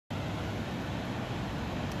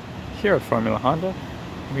Here at Formula Honda,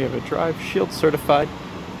 we have a Drive Shield certified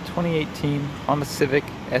 2018 Honda Civic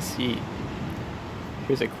SE.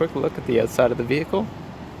 Here's a quick look at the outside of the vehicle.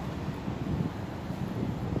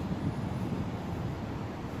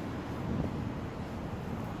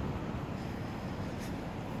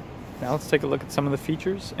 Now let's take a look at some of the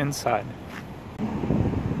features inside.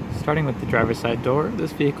 Starting with the driver's side door,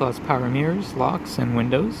 this vehicle has power mirrors, locks, and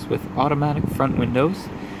windows with automatic front windows.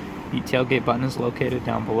 The tailgate button is located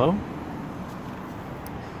down below.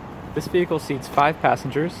 This vehicle seats 5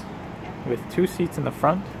 passengers with 2 seats in the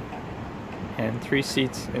front and 3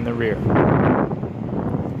 seats in the rear.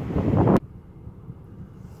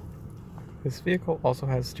 This vehicle also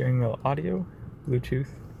has steering wheel audio,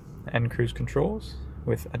 Bluetooth, and cruise controls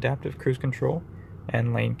with adaptive cruise control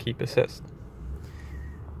and lane keep assist.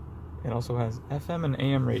 It also has FM and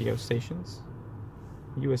AM radio stations,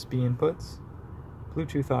 USB inputs,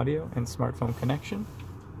 Bluetooth audio and smartphone connection.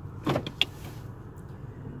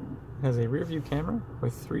 It has a rear view camera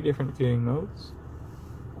with 3 different viewing modes.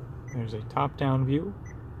 There's a top-down view,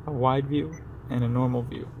 a wide view, and a normal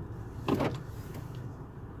view.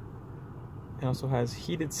 It also has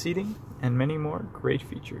heated seating and many more great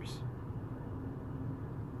features.